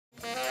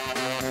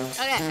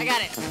I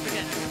got it. We're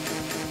good.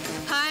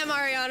 Hi, I'm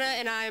Ariana,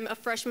 and I'm a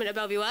freshman at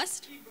Bellevue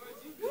West.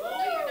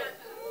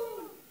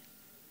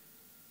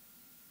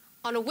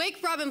 On a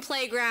wake-robin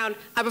playground,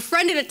 I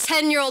befriended a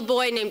 10-year-old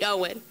boy named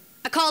Owen.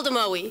 I called him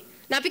Owie,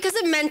 not because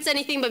it meant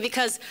anything, but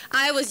because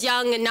I was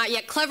young and not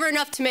yet clever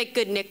enough to make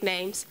good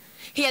nicknames.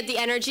 He had the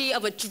energy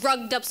of a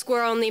drugged-up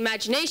squirrel and the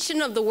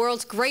imagination of the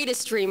world's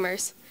greatest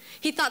dreamers.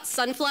 He thought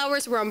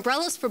sunflowers were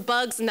umbrellas for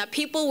bugs and that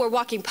people were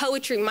walking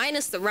poetry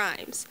minus the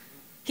rhymes.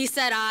 He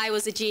said I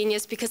was a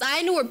genius because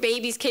I knew where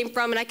babies came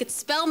from and I could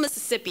spell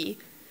Mississippi.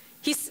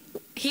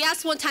 He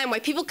asked one time why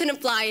people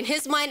couldn't fly. In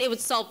his mind, it would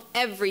solve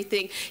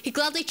everything. He'd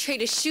gladly trade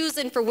his shoes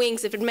in for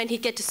wings if it meant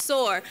he'd get to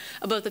soar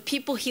above the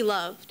people he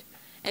loved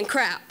and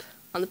crap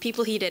on the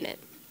people he didn't.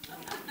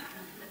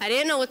 I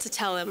didn't know what to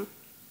tell him.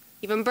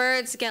 Even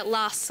birds get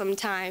lost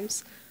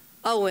sometimes.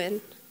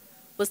 Owen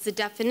was the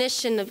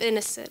definition of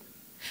innocent.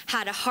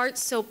 Had a heart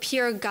so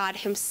pure God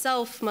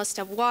himself must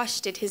have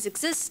washed it. His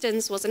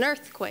existence was an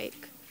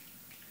earthquake.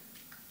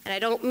 And I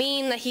don't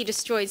mean that he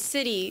destroyed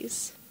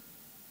cities.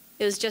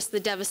 It was just the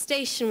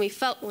devastation we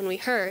felt when we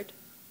heard.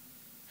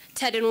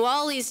 Ted and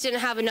Wally's didn't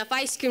have enough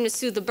ice cream to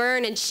soothe the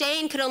burn, and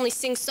Shane could only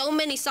sing so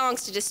many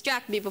songs to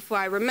distract me before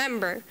I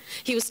remember.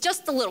 He was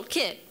just a little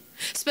kid.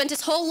 Spent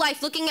his whole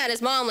life looking at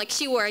his mom like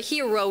she were a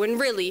hero, and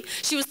really,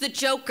 she was the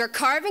Joker,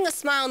 carving a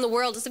smile in the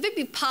world as if it'd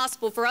be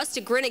possible for us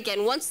to grin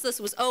again once this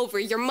was over.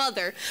 Your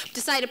mother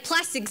decided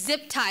plastic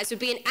zip ties would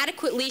be an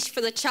adequate leash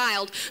for the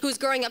child who was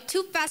growing up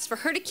too fast for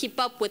her to keep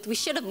up with. We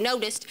should have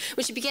noticed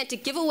when she began to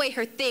give away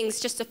her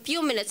things just a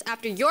few minutes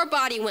after your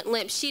body went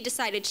limp. She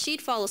decided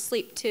she'd fall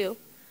asleep too.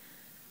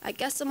 I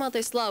guess a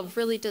mother's love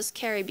really does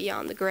carry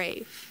beyond the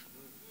grave.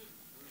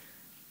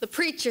 The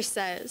preacher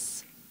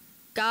says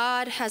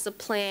God has a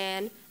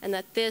plan and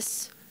that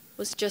this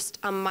was just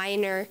a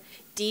minor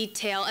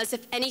detail, as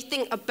if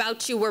anything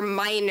about you were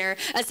minor,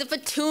 as if a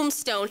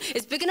tombstone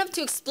is big enough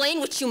to explain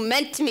what you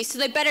meant to me, so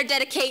they better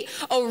dedicate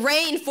a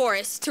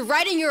rainforest to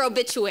writing your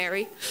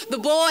obituary. The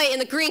boy in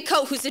the green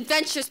coat whose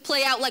adventures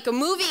play out like a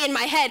movie in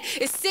my head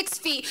is 6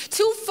 feet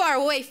too far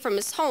away from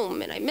his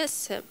home, and I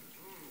miss him.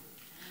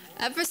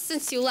 Ever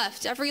since you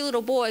left, every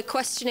little boy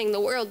questioning the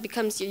world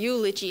becomes your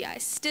eulogy. I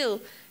still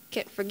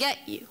can't forget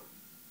you.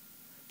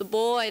 The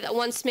boy that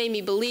once made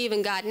me believe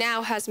in God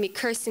now has me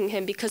cursing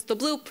him because the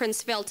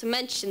blueprints fail to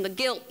mention the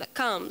guilt that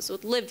comes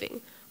with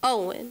living.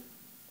 Owen,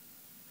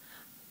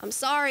 I'm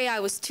sorry I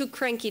was too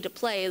cranky to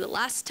play the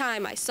last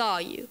time I saw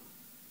you.